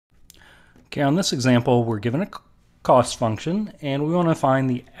Okay, on this example, we're given a cost function, and we want to find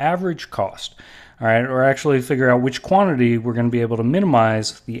the average cost. All right, or actually figure out which quantity we're going to be able to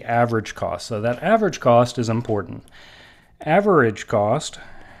minimize the average cost. So that average cost is important. Average cost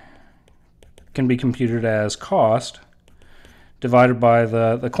can be computed as cost divided by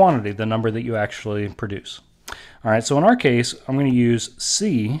the quantity, the number that you actually produce. All right, so in our case, I'm going to use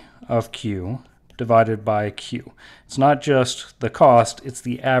C of Q divided by Q. It's not just the cost, it's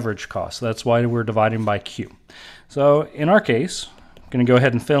the average cost. That's why we're dividing by Q. So in our case, I'm going to go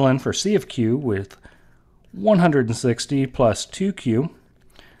ahead and fill in for C of Q with 160 plus 2Q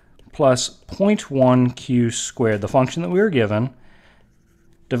plus 0.1 Q squared, the function that we were given,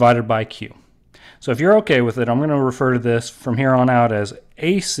 divided by Q. So if you're okay with it, I'm going to refer to this from here on out as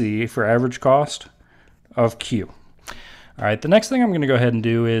AC for average cost of Q. All right, the next thing I'm going to go ahead and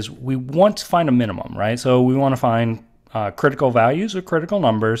do is we want to find a minimum, right? So we want to find critical values or critical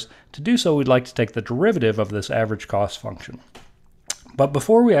numbers. To do so, we'd like to take the derivative of this average cost function. But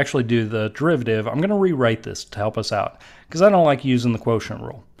before we actually do the derivative, I'm going to rewrite this to help us out because I don't like using the quotient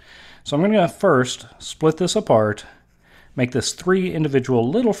rule. So I'm going to first split this apart, make this 3 individual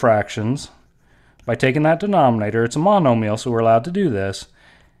little fractions by taking that denominator. It's a monomial, so we're allowed to do this,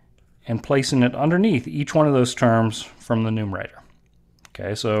 and placing it underneath each one of those terms from the numerator.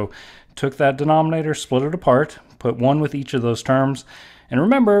 Okay, so took that denominator, split it apart, put 1 with each of those terms, and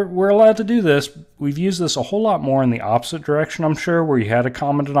remember, we're allowed to do this. We've used this a whole lot more in the opposite direction, I'm sure, where you had a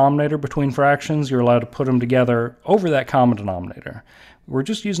common denominator between fractions. You're allowed to put them together over that common denominator. We're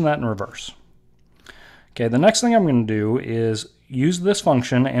just using that in reverse. Okay, the next thing I'm going to do is use this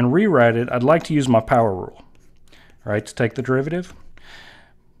function and rewrite it. I'd like to use my power rule, right, to take the derivative.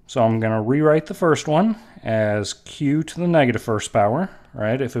 So I'm going to rewrite the first one as q to the negative first power,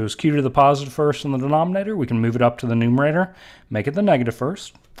 right? If it was q to the positive first in the denominator, we can move it up to the numerator, make it the negative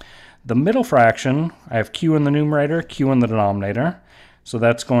first. The middle fraction, I have q in the numerator, q in the denominator. So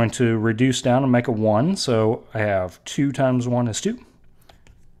that's going to reduce down and make a 1. So I have 2 times 1 is 2.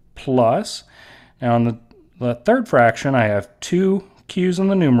 Plus, now in the third fraction, I have 2 q's in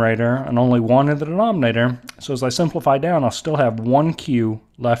the numerator and only 1 in the denominator. So as I simplify down, I'll still have 1 q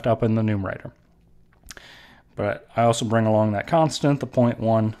left up in the numerator. But I also bring along that constant, the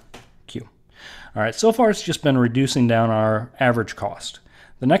 0.1 q. All right, so far it's just been reducing down our average cost.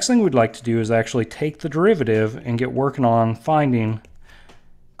 The next thing we'd like to do is actually take the derivative and get working on finding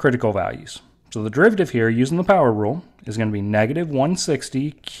critical values. So the derivative here, using the power rule, is going to be negative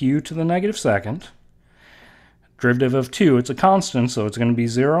 160 q to the negative second. Derivative of 2, it's a constant, so it's going to be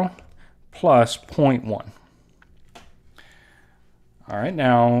 0 plus 0.1. All right,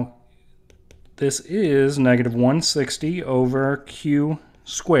 now this is negative 160 over q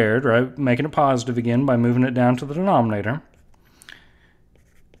squared, right? Making it positive again by moving it down to the denominator.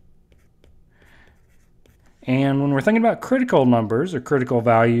 And when we're thinking about critical numbers or critical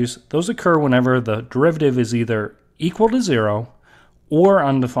values, those occur whenever the derivative is either equal to 0 or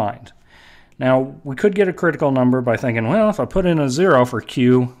undefined. Now, we could get a critical number by thinking, well, if I put in a 0 for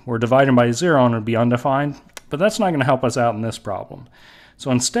q, we're dividing by 0 and it would be undefined, but that's not going to help us out in this problem.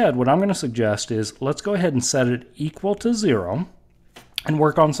 So instead, what I'm going to suggest is let's go ahead and set it equal to 0 and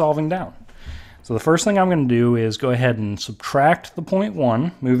work on solving down. So the first thing I'm going to do is go ahead and subtract the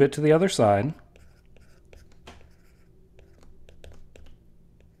 0.1, move it to the other side.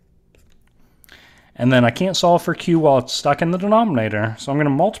 And then I can't solve for q while it's stuck in the denominator, so I'm going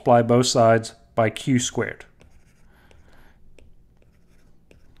to multiply both sides by q squared.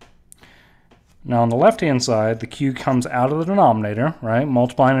 Now on the left-hand side, the q comes out of the denominator, right?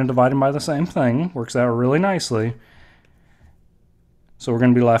 Multiplying and dividing by the same thing works out really nicely. So we're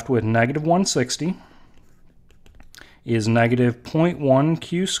going to be left with negative 160 is negative 0.1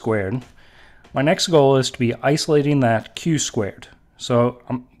 q squared. My next goal is to be isolating that q squared. So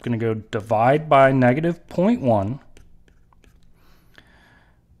I'm going to go divide by negative 0.1.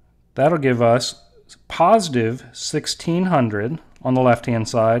 That'll give us positive 1600 on the left-hand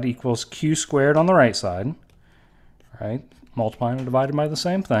side equals q squared on the right side. Right? Multiplying and dividing by the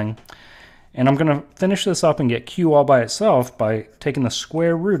same thing. And I'm going to finish this up and get q all by itself by taking the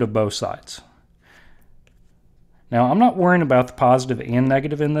square root of both sides. Now I'm not worrying about the positive and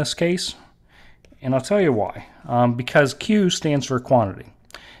negative in this case. And I'll tell you why. Because Q stands for quantity.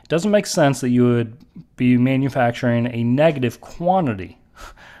 It doesn't make sense that you would be manufacturing a negative quantity,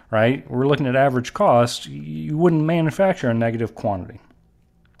 right? We're looking at average cost. You wouldn't manufacture a negative quantity.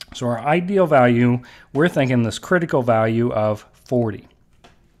 So our ideal value, we're thinking this critical value of 40.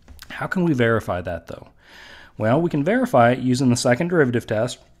 How can we verify that though? Well, we can verify it using the second derivative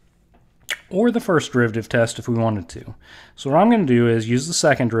test. or the first derivative test if we wanted to. So what I'm going to do is use the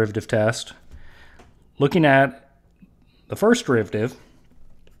second derivative test. Looking at the first derivative,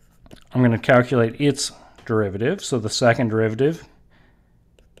 I'm going to calculate its derivative, so the second derivative,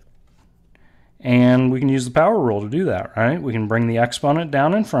 and we can use the power rule to do that, right? We can bring the exponent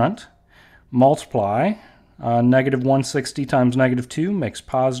down in front, multiply, negative 160 times negative 2 makes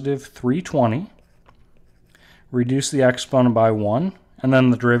positive 320, reduce the exponent by 1, and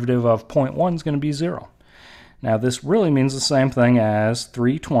then the derivative of 0.1 is going to be 0. Now this really means the same thing as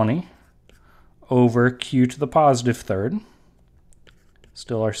 320 over q to the positive third,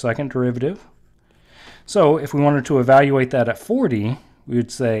 still our second derivative. So if we wanted to evaluate that at 40, we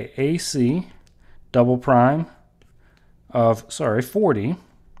would say AC double prime of, 40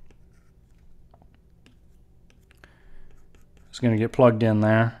 is going to get plugged in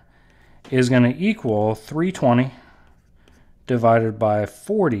there, is going to equal 320 divided by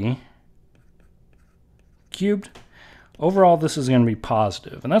 40 cubed. Overall, this is going to be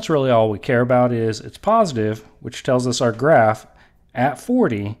positive, and that's really all we care about. Is it's positive, which tells us our graph at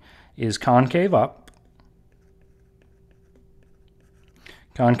 40 is concave up.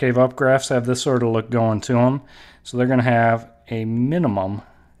 Concave up graphs have this sort of look going to them, so they're going to have a minimum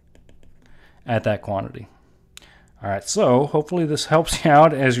at that quantity. All right, so hopefully this helps you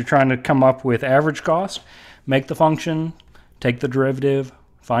out as you're trying to come up with average cost. Make the function, take the derivative,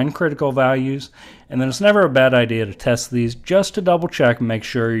 find critical values, and then it's never a bad idea to test these just to double check and make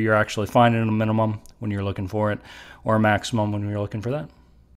sure you're actually finding a minimum when you're looking for it, or a maximum when you're looking for that.